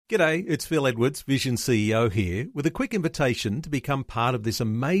G'day, it's Phil Edwards, Vision CEO here, with a quick invitation to become part of this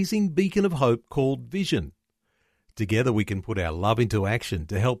amazing beacon of hope called Vision. Together we can put our love into action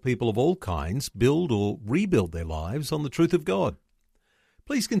to help people of all kinds build or rebuild their lives on the truth of God.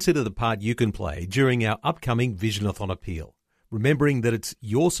 Please consider the part you can play during our upcoming Visionathon appeal, remembering that it's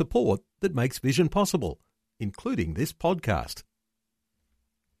your support that makes Vision possible, including this podcast.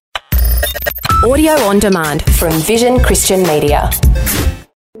 Audio on demand from Vision Christian Media.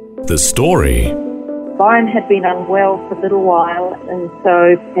 The story. Byron had been unwell for a little while and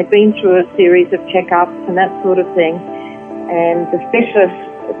so had been through a series of checkups and that sort of thing. And the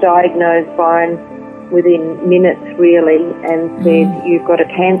specialist diagnosed Byron within minutes really and said, you've got a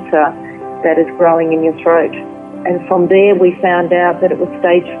cancer that is growing in your throat. And from there we found out that it was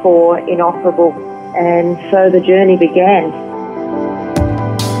stage 4, inoperable. And so the journey began.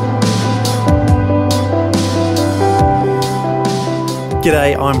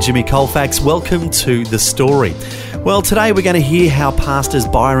 G'day, I'm Jimmy Colfax. Welcome to The Story. Well, today we're going to hear how pastors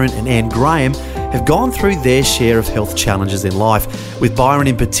Byron and Anne Graham have gone through their share of health challenges in life, with Byron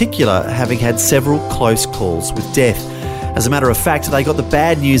in particular having had several close calls with death. As a matter of fact, they got the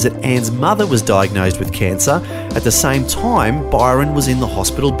bad news that Anne's mother was diagnosed with cancer. At the same time, Byron was in the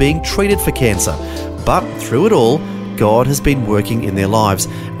hospital being treated for cancer. But through it all, God has been working in their lives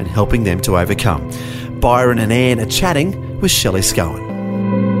and helping them to overcome. Byron and Anne are chatting with Shelley Scowen.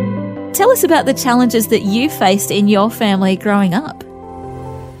 Tell us about the challenges that you faced in your family growing up.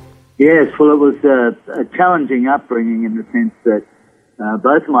 Yes, well, it was a challenging upbringing in the sense that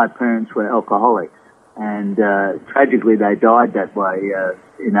both of my parents were alcoholics, and tragically they died that way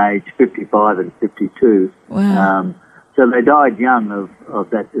in age 55 and 52. Wow. So they died young of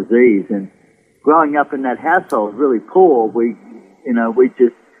that disease, and growing up in that household, really poor, we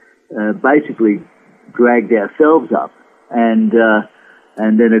just basically dragged ourselves up,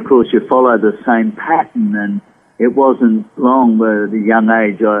 and then, of course, you follow the same pattern, and it wasn't long at a young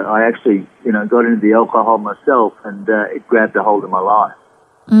age I actually, got into the alcohol myself, and it grabbed a hold of my life.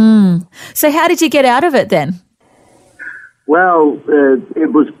 So how did you get out of it then? Well,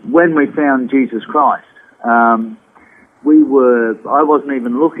 it was when we found Jesus Christ. I wasn't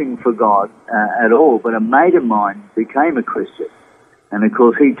even looking for God at all, but a mate of mine became a Christian. And, of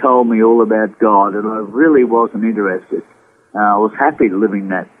course, he told me all about God, and I really wasn't interested. I was happy living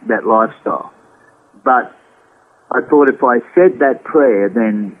that lifestyle. But I thought if I said that prayer,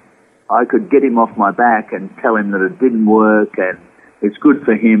 then I could get him off my back and tell him that it didn't work and it's good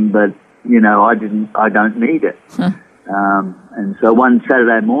for him, but, I don't need it. And so one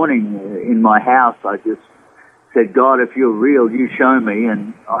Saturday morning in my house, I just said, God, if you're real, you show me,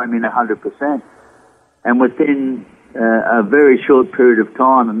 and I'm in 100%. And within a very short period of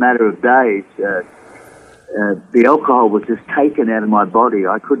time, a matter of days, the alcohol was just taken out of my body.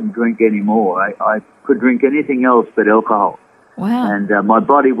 I couldn't drink anymore. I could drink anything else but alcohol. Wow. And my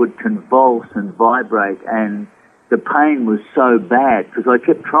body would convulse and vibrate, and the pain was so bad because I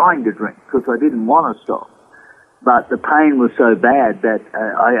kept trying to drink because I didn't want to stop. But the pain was so bad that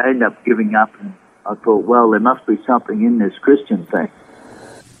I ended up giving up, and I thought, well, there must be something in this Christian thing.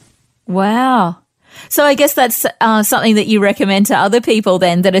 Wow. So I guess that's something that you recommend to other people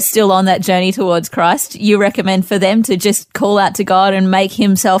then that are still on that journey towards Christ. You recommend for them to just call out to God and make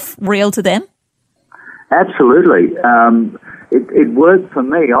himself real to them? Absolutely. It worked for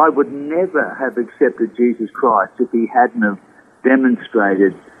me. I would never have accepted Jesus Christ if he hadn't have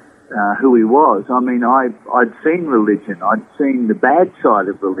demonstrated who he was. I mean, I'd seen religion. I'd seen the bad side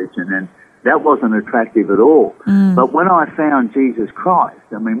of religion, and that wasn't attractive at all. But when I found Jesus Christ,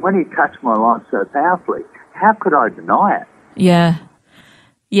 I mean, when he touched my life so powerfully, how could I deny it?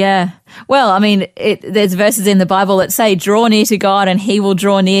 Yeah. Well, I mean, there's verses in the Bible that say, draw near to God and he will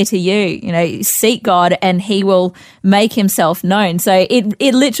draw near to you. Seek God and he will make himself known. So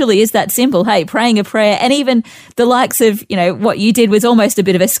it literally is that simple. Hey, praying a prayer, and even the likes of, what you did was almost a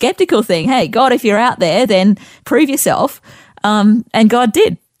bit of a skeptical thing. Hey, God, if you're out there, then prove yourself. And God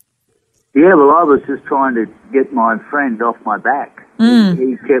did. Yeah, well, I was just trying to get my friend off my back.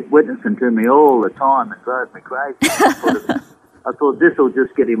 He kept witnessing to me all the time and drove me crazy. I thought this will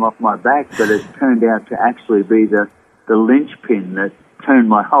just get him off my back, but it turned out to actually be the linchpin that turned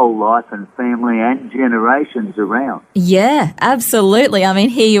my whole life and family and generations around. Yeah, absolutely. I mean,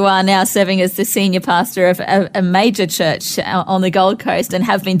 here you are now serving as the senior pastor of a major church on the Gold Coast and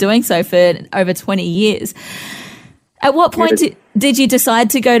have been doing so for over 20 years. At what point did you decide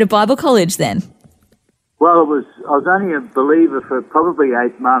to go to Bible college then? Well, I was only a believer for probably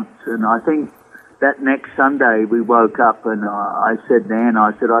 8 months, and I think that next Sunday we woke up and I said to Anne,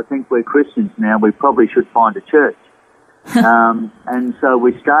 I think we're Christians now, we probably should find a church. And so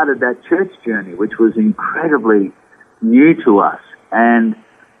we started that church journey, which was incredibly new to us. And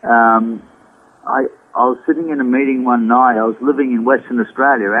I was sitting in a meeting one night. I was living in Western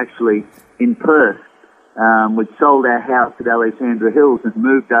Australia, actually in Perth. We'd sold our house at Alexandra Hills and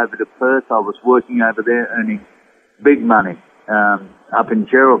moved over to Perth. I was working over there, earning big money up in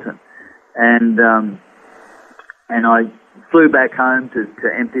Geraldton. And I flew back home to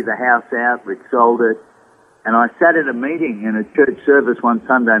empty the house out. We'd sold it. And I sat at a meeting in a church service one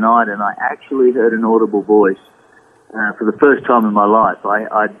Sunday night, and I actually heard an audible voice for the first time in my life.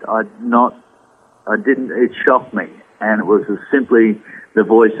 It shocked me. And it was simply the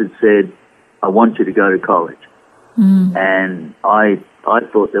voice that said, I want you to go to college. And I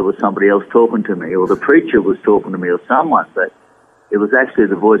thought there was somebody else talking to me, or the preacher was talking to me, or someone, but it was actually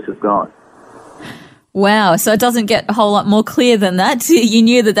the voice of God. Wow. So it doesn't get a whole lot more clear than that. You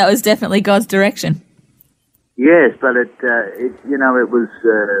knew that was definitely God's direction. Yes, but it was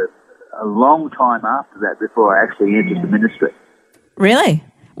a long time after that before I actually entered the ministry. Really?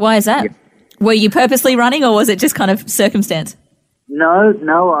 Why is that? Yeah. Were you purposely running, or was it just kind of circumstance? No,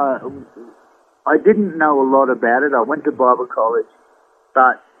 I didn't know a lot about it. I went to Bible college,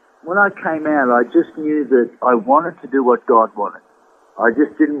 but when I came out, I just knew that I wanted to do what God wanted. I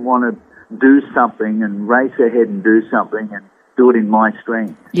just didn't want to do something and race ahead and do something and do it in my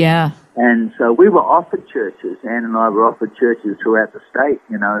strength. Yeah. And so we were offered churches, Anne and I were offered churches throughout the state,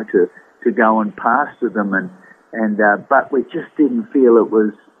 to go and pastor them, but we just didn't feel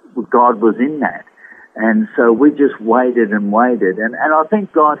God was in that. And so we just waited and waited. And I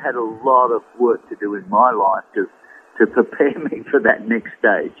think God had a lot of work to do in my life to prepare me for that next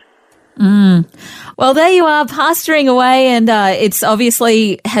stage. Well, there you are, pastoring away, and it's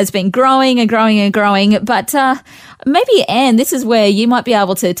obviously has been growing and growing and growing. But maybe, Anne, this is where you might be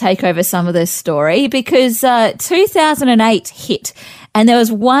able to take over some of this story, because 2008 hit, and there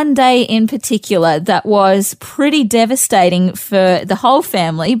was one day in particular that was pretty devastating for the whole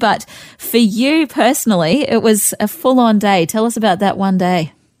family. But for you personally, it was a full-on day. Tell us about that one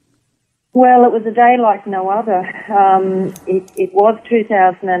day. Well, it was a day like no other. It was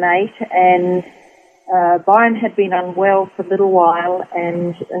 2008, and Byron had been unwell for a little while,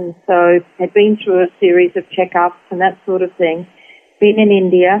 and so had been through a series of checkups and that sort of thing. Been in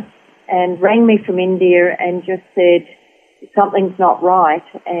India, and rang me from India and just said, something's not right,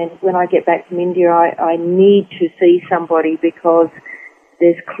 and when I get back from India, I need to see somebody because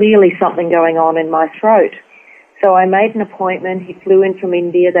there's clearly something going on in my throat. So I made an appointment. He flew in from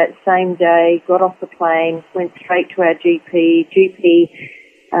India that same day, got off the plane, went straight to our GP.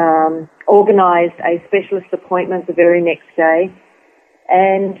 GP organised a specialist appointment the very next day.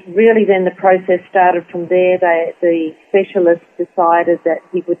 And really then the process started from there. The specialist decided that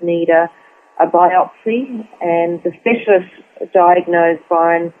he would need a biopsy, and the specialist diagnosed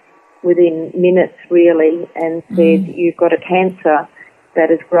Byron within minutes really and said, you've got a cancer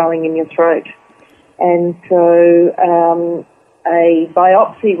that is growing in your throat. And so a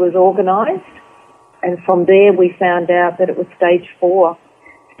biopsy was organised, and from there we found out that it was stage 4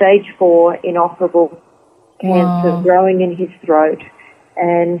 inoperable cancer growing in his throat.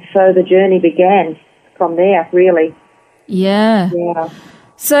 And so the journey began from there, really. Yeah.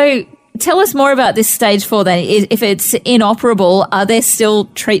 So tell us more about this stage 4 then. If it's inoperable, are there still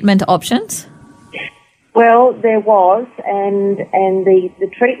treatment options? Well, there was, and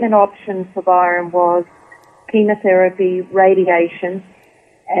the treatment option for Byron was chemotherapy, radiation,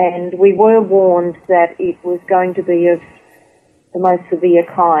 and we were warned that it was going to be of the most severe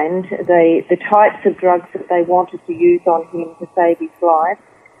kind. The types of drugs that they wanted to use on him to save his life,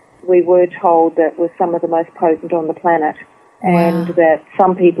 we were told that were some of the most potent on the planet, and that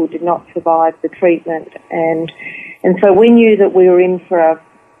some people did not survive the treatment, and so we knew that we were in for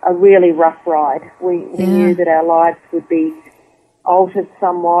a really rough ride. We knew that our lives would be altered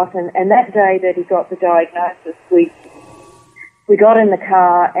somewhat, and that day that he got the diagnosis, we got in the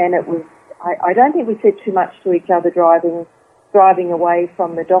car, and it was, I don't think we said too much to each other driving away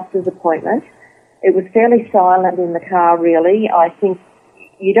from the doctor's appointment. It was fairly silent in the car, really. I think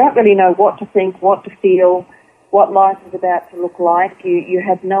you don't really know what to think, what to feel, what life is about to look like. You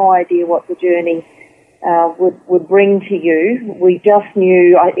have no idea what the journey would bring to you. We just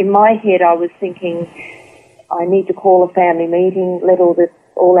knew, in my head I was thinking, I need to call a family meeting, let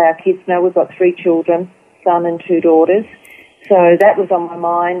all our kids know. We've got 3 children, son and 2 daughters. So that was on my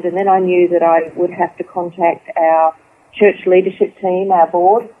mind, and then I knew that I would have to contact our church leadership team, our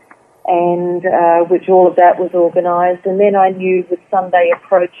board, and which all of that was organised. And then I knew with Sunday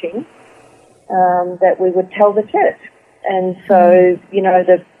approaching that we would tell the church. And so,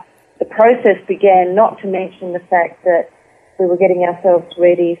 the the process began, not to mention the fact that we were getting ourselves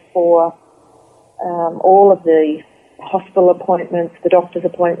ready for all of the hospital appointments, the doctor's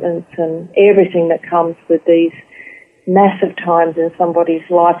appointments, and everything that comes with these massive times in somebody's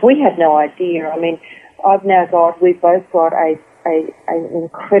life. We had no idea. I mean, we've both got an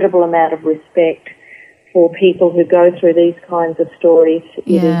incredible amount of respect for people who go through these kinds of stories.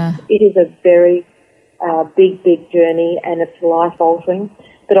 It is a very big journey, and it's life-altering.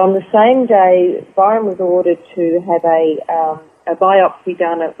 But on the same day, Byron was ordered to have a biopsy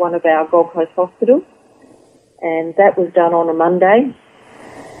done at one of our Gold Coast hospitals, and that was done on a Monday.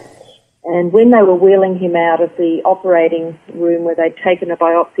 And when they were wheeling him out of the operating room where they'd taken a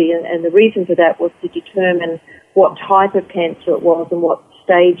biopsy, and the reason for that was to determine what type of cancer it was and what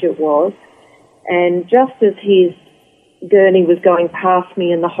stage it was, and just as his gurney was going past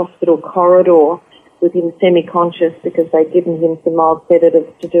me in the hospital corridor with him semi-conscious because they'd given him some mild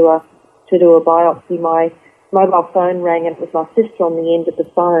sedatives to do a biopsy, my mobile phone rang, and it was my sister on the end of the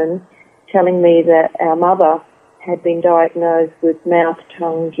phone telling me that our mother had been diagnosed with mouth,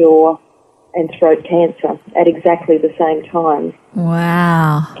 tongue, jaw and throat cancer at exactly the same time.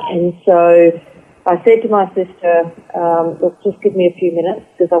 Wow. And so I said to my sister, look, just give me a few minutes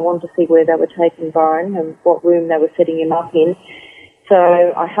because I wanted to see where they were taking Byron and what room they were setting him up in. So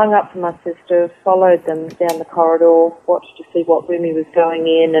I hung up from my sister, followed them down the corridor, watched to see what room he was going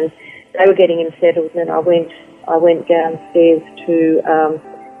in, and they were getting him settled. And I went downstairs to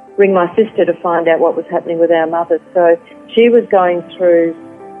ring my sister to find out what was happening with our mother. So she was going through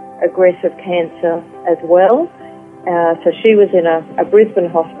aggressive cancer as well. So she was in a Brisbane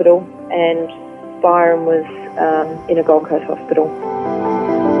hospital, and Byron was in a Gold Coast hospital.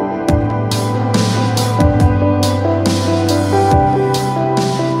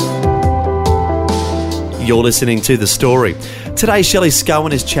 You're listening to The Story. Today, Shelley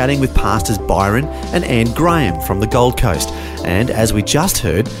Scowen is chatting with pastors Byron and Anne Graham from the Gold Coast. And as we just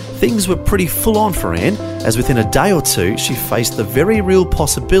heard, things were pretty full on for Anne, as within a day or two, she faced the very real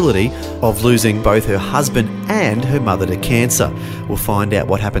possibility of losing both her husband and her mother to cancer. We'll find out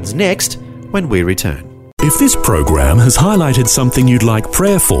what happens next when we return. If this program has highlighted something you'd like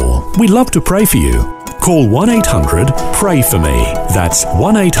prayer for, we'd love to pray for you. Call 1-800-PRAY-FOR-ME. That's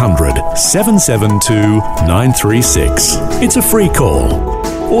 1-800-772-936. It's a free call.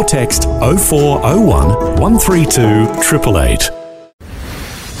 Or text 0401 132 888.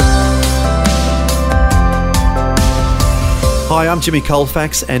 Hi, I'm Jimmy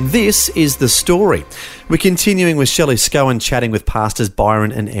Colfax, and this is The Story. We're continuing with Shelley Scowen chatting with pastors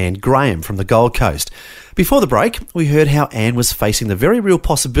Byron and Anne Graham from the Gold Coast. Before the break, we heard how Anne was facing the very real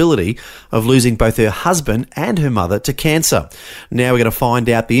possibility of losing both her husband and her mother to cancer. Now we're going to find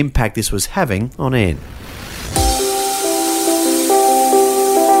out the impact this was having on Anne.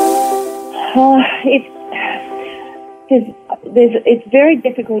 It's very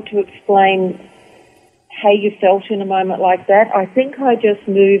difficult to explain how you felt in a moment like that. I think I just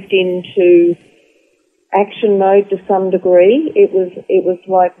moved into action mode to some degree. It was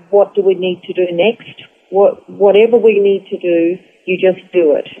like, what do we need to do next? Whatever we need to do, you just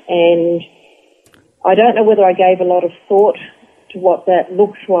do it. And I don't know whether I gave a lot of thought to what that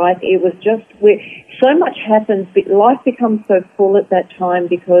looks like. It was just so much happens. Life becomes so full at that time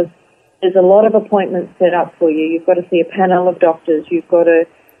because there's a lot of appointments set up for you. You've got to see a panel of doctors. You've got to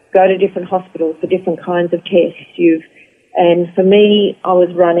go to different hospitals for different kinds of tests. And for me, I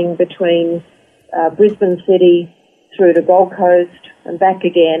was running between Brisbane City through to Gold Coast and back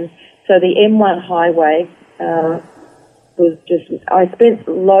again. So the M1 highway was just, I spent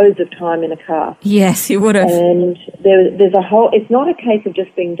loads of time in a car. Yes, you would have. And there's a whole, it's not a case of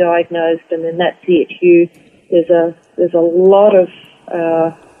just being diagnosed and then that's it. There's a lot of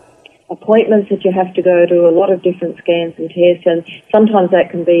appointments that you have to go to, a lot of different scans and tests, and sometimes that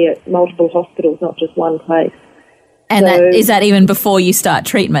can be at multiple hospitals, not just one place. And is that even before you start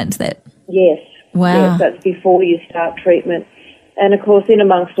treatment? Yes. Wow. Yes, that's before you start treatment. And of course, in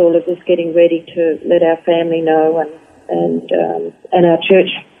amongst all of this, getting ready to let our family know and our church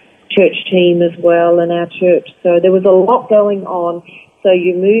team as well, and our church. So there was a lot going on. So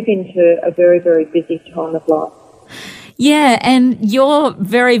you move into a very, very busy time of life. Yeah, and your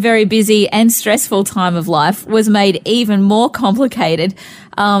very, very busy and stressful time of life was made even more complicated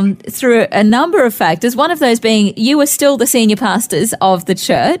through a number of factors, one of those being you were still the senior pastors of the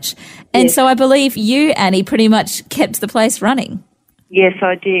church, and yes. So I believe you, Annie, pretty much kept the place running. Yes,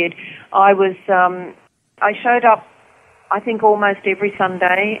 I did. I showed up, I think, almost every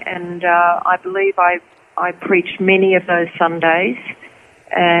Sunday, and I believe I preached many of those Sundays,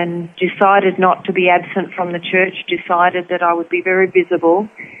 and decided not to be absent from the church, decided that I would be very visible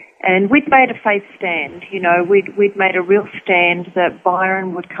And we'd made a faith stand, we'd made a real stand that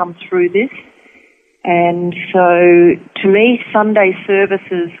Byron would come through this. And so to me, Sunday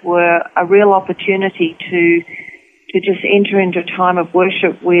services were a real opportunity to just enter into a time of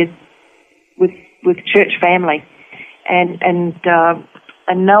worship with church family, and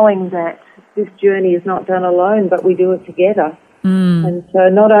knowing that this journey is not done alone, but we do it together. And so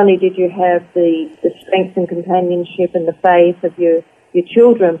not only did you have the strength and companionship and the faith of your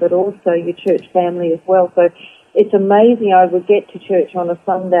children, but also your church family as well. So it's amazing. I would get to church on a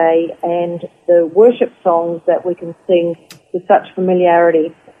Sunday, and the worship songs that we can sing with such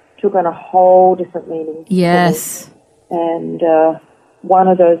familiarity took on a whole different meaning. Yes. And one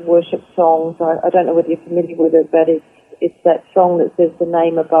of those worship songs, I don't know whether you're familiar with it, but it's that song that says the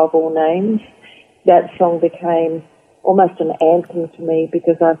name above all names. That song became almost an anthem to me,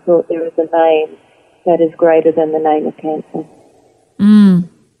 because I thought there is a name that is greater than the name of cancer.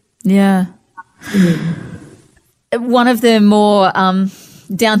 Yeah. One of the more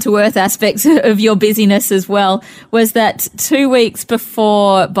down-to-earth aspects of your busyness as well was that 2 weeks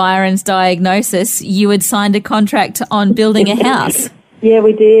before Byron's diagnosis, you had signed a contract on building a house. Yeah,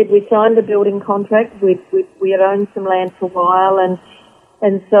 we did. We signed a building contract. We had owned some land for a while,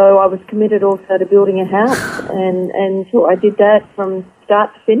 and so I was committed also to building a house, and so I did that from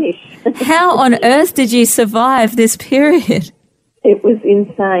start to finish. How on earth did you survive this period? It was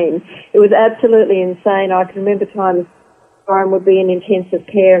insane. It was absolutely insane. I can remember times Byron would be in intensive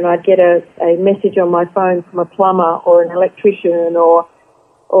care, and I'd get a message on my phone from a plumber or an electrician or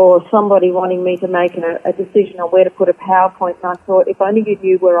somebody wanting me to make a decision on where to put a PowerPoint. And I thought, if only you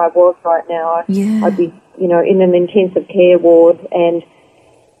knew where I was right now, I'd be, in an intensive care ward, and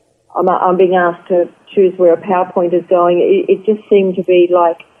I'm being asked to choose where a PowerPoint is going. It just seemed to be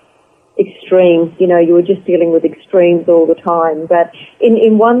like extreme. You were just dealing with extremes all the time. But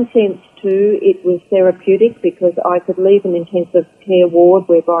in one sense too, it was therapeutic, because I could leave an intensive care ward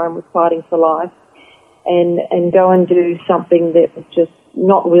where Byron was fighting for life and go and do something that was just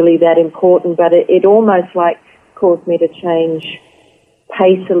not really that important, but it almost like caused me to change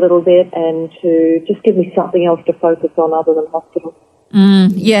pace a little bit and to just give me something else to focus on other than hospital.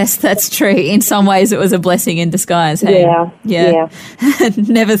 Yes, that's true. In some ways, it was a blessing in disguise. Hey? Yeah.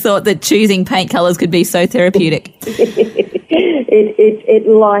 Never thought that choosing paint colours could be so therapeutic. It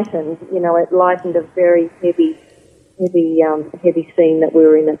lightened. It lightened a very heavy scene that we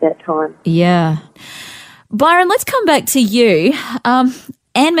were in at that time. Yeah. Byron, let's come back to you.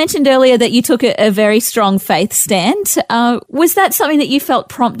 Anne mentioned earlier that you took a very strong faith stand. Was that something that you felt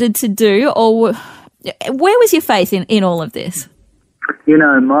prompted to do, or where was your faith in all of this?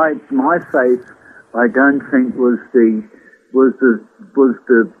 My faith, I don't think was the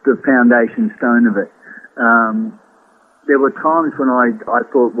foundation stone of it. There were times when I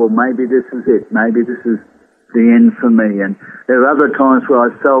thought, well, maybe this is it. Maybe this is the end for me. And there were other times where I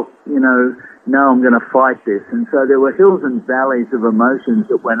felt, no, I'm going to fight this. And so there were hills and valleys of emotions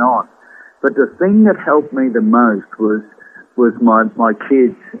that went on. But the thing that helped me the most was my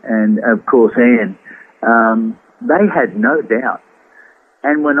kids and, of course, Anne. They had no doubt.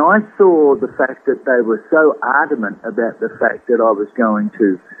 And when I saw the fact that they were so adamant about the fact that I was going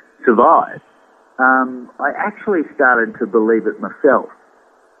to survive, I actually started to believe it myself.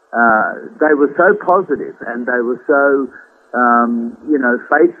 They were so positive and they were so,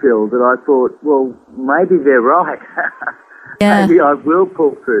 faith-filled that I thought, well, maybe they're right. Yeah. Maybe I will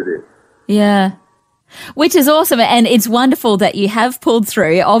pull through this. Yeah. Which is awesome. And it's wonderful that you have pulled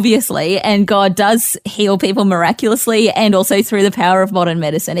through, obviously, and God does heal people miraculously and also through the power of modern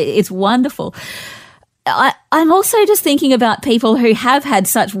medicine. It's wonderful. I'm also just thinking about people who have had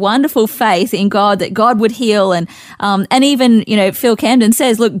such wonderful faith in God that God would heal, and even, Phil Camden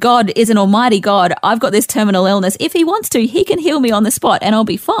says, look, God is an almighty God. I've got this terminal illness. If he wants to, he can heal me on the spot and I'll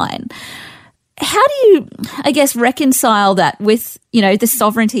be fine. How do you, reconcile that with, the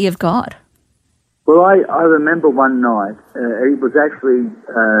sovereignty of God? Well, I remember one night, it was actually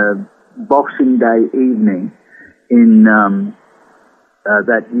Boxing Day evening in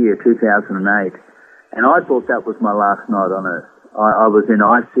that year, 2008, and I thought that was my last night on earth. I was in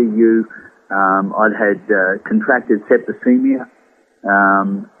ICU. I'd had contracted septicemia,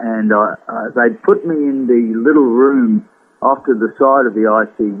 and they'd put me in the little room off to the side of the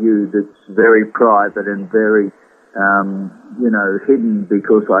ICU that's very private and very, hidden,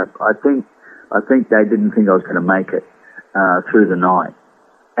 because I think they didn't think I was going to make it through the night.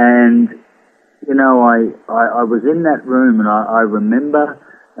 And, I was in that room, and I remember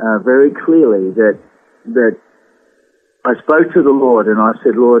very clearly that I spoke to the Lord, and I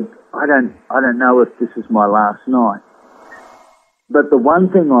said, Lord, I don't know if this is my last night. But the one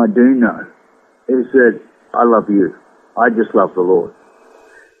thing I do know is that I love you. I just love the Lord.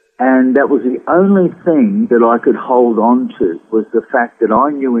 And that was the only thing that I could hold on to, was the fact that I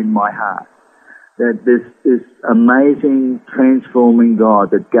knew in my heart that this amazing, transforming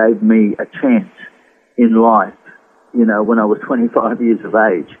God that gave me a chance in life, you know, when I was 25 years of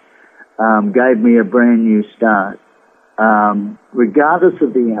age, gave me a brand new start. Regardless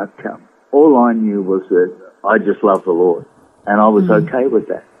of the outcome, all I knew was that I just love the Lord, and I was okay with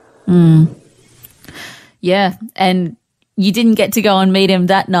that. Yeah, and you didn't get to go and meet him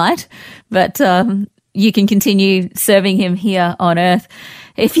that night, but you can continue serving him here on earth.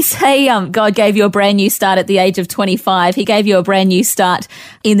 If you say God gave you a brand new start at the age of 25, he gave you a brand new start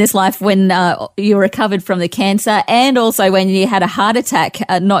in this life when you recovered from the cancer, and also when you had a heart attack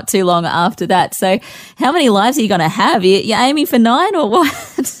not too long after that. So how many lives are you going to have? You aiming for 9 or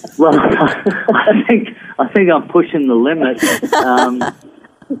what? Well, I think I'm pushing the limit.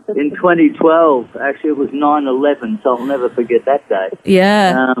 In 2012, actually, it was 9/11, so I'll never forget that day.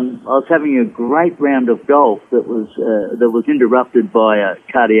 Yeah. I was having a great round of golf that was interrupted by a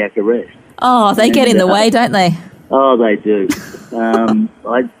cardiac arrest. Oh, they get in the way, don't they? Oh, they do.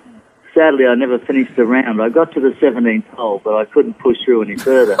 Sadly, I never finished the round. I got to the 17th hole, but I couldn't push through any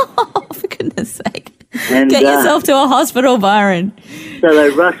further. Oh, for goodness sake. And, get yourself to a hospital, Byron. So they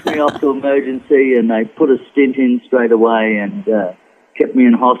rushed me off to emergency, and they put a stint in straight away, and kept me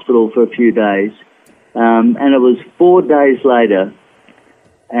in hospital for a few days. And it was 4 days later,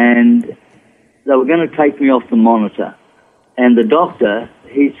 and they were going to take me off the monitor. And the doctor,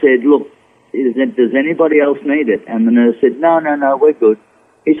 he said, look, does anybody else need it? And the nurse said, no, we're good.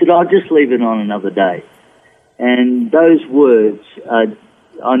 He said, I'll just leave it on another day. And those words,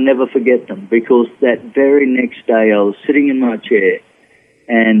 I'll never forget them, because that very next day I was sitting in my chair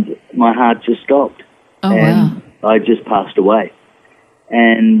and my heart just stopped. Oh, and wow. I just passed away.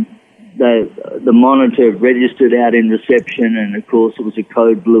 And the monitor registered out in reception, and of course it was a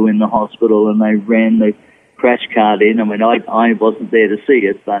code blue in the hospital, and they ran the crash card in. I mean, I wasn't there to see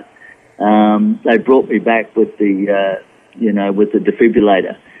it, but they brought me back with the with the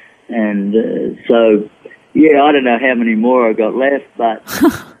defibrillator. And so, yeah, I don't know how many more I got left, but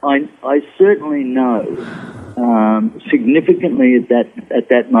I certainly know significantly at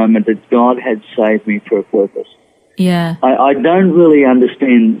that moment that God had saved me for a purpose. Yeah. I don't really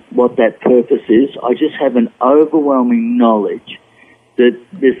understand what that purpose is. I just have an overwhelming knowledge that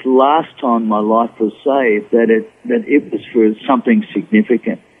this last time my life was saved, that it was for something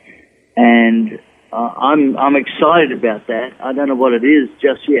significant. And I'm excited about that. I don't know what it is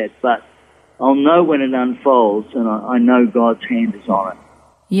just yet, but I'll know when it unfolds, and I know God's hand is on it.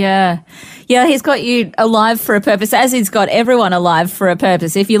 Yeah. Yeah, he's got you alive for a purpose, as he's got everyone alive for a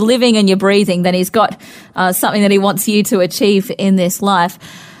purpose. If you're living and you're breathing, then he's got something that he wants you to achieve in this life.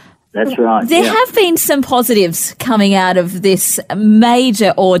 That's right. There have been some positives coming out of this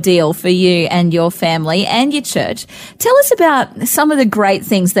major ordeal for you and your family and your church. Tell us about some of the great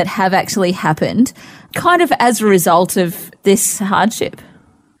things that have actually happened, kind of as a result of this hardship.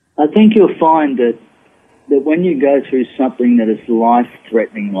 I think you'll find that when you go through something that is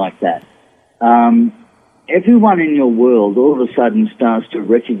life-threatening like that, everyone in your world all of a sudden starts to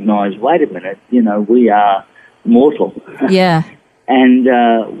recognize, wait a minute, we are mortal. Yeah.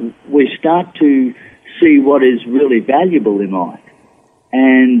 And we start to see what is really valuable in life.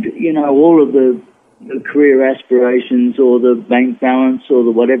 And, all of the career aspirations or the bank balance or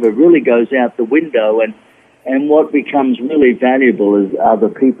the whatever really goes out the window, and what becomes really valuable are the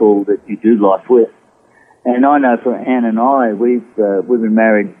people that you do life with. And I know for Anne and I, we've been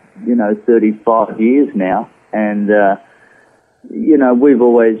married, 35 years now, and, we've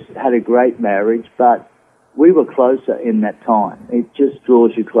always had a great marriage, but we were closer in that time. It just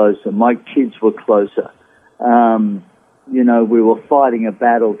draws you closer. My kids were closer. We were fighting a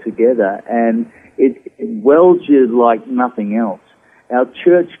battle together, and it welds you like nothing else. Our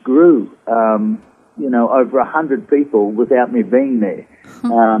church grew, over 100 people without me being there.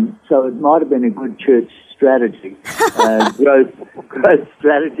 So it might have been a good church strategy, growth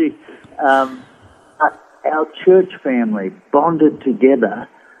strategy. Our church family bonded together.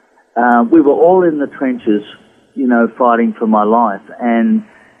 We were all in the trenches, fighting for my life. And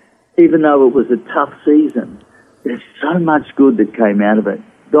even though it was a tough season, there's so much good that came out of it.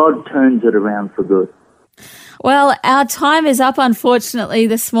 God turns it around for good. Well, our time is up, unfortunately,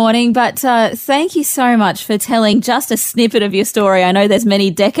 this morning, but thank you so much for telling just a snippet of your story. I know there's many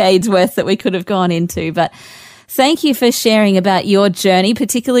decades worth that we could have gone into, but Thank you for sharing about your journey,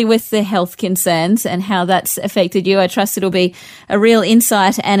 particularly with the health concerns and how that's affected you. I trust it'll be a real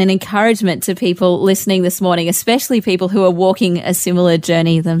insight and an encouragement to people listening this morning, especially people who are walking a similar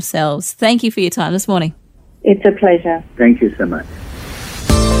journey themselves. Thank you for your time this morning. It's a pleasure. Thank you so much.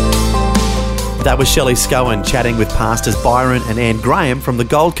 That was Shelley Scowen chatting with pastors Byron and Anne Graham from the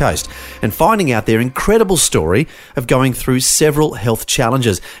Gold Coast and finding out their incredible story of going through several health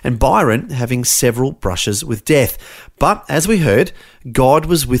challenges and Byron having several brushes with death. But as we heard, God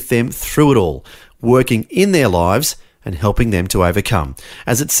was with them through it all, working in their lives and helping them to overcome.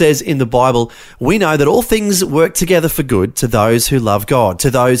 As it says in the Bible, we know that all things work together for good to those who love God,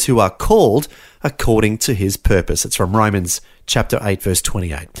 to those who are called according to his purpose. It's from Romans chapter 8, verse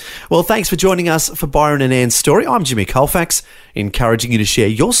 28. Well, thanks for joining us for Byron and Anne's story. I'm Jimmy Colfax, encouraging you to share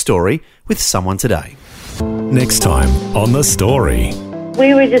your story with someone today. Next time on The Story.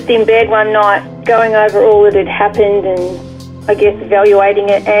 We were just in bed one night going over all that had happened and I guess evaluating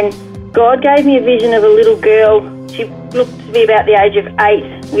it, and God gave me a vision of a little girl. She looked to be about the age of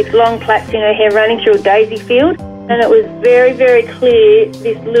 8 with long plaits in her hair running through a daisy field. And it was very, very clear.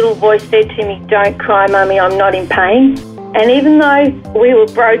 This little voice said to me, "Don't cry, Mummy, I'm not in pain." And even though we were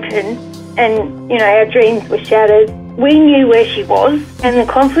broken and, our dreams were shattered, we knew where she was. And the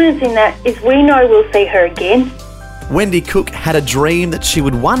confidence in that is we know we'll see her again. Wendy Cook had a dream that she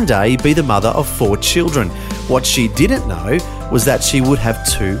would one day be the mother of 4 children. What she didn't know was that she would have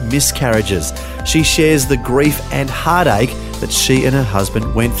 2 miscarriages. She shares the grief and heartache that she and her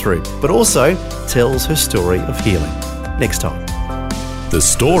husband went through, but also tells her story of healing. Next time. The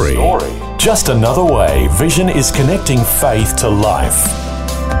Story. Just another way Vision is connecting faith to life.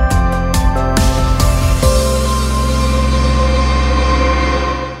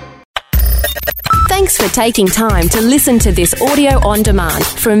 Thanks for taking time to listen to this audio on demand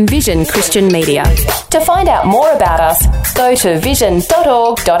from Vision Christian Media. To find out more about us, go to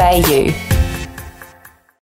vision.org.au.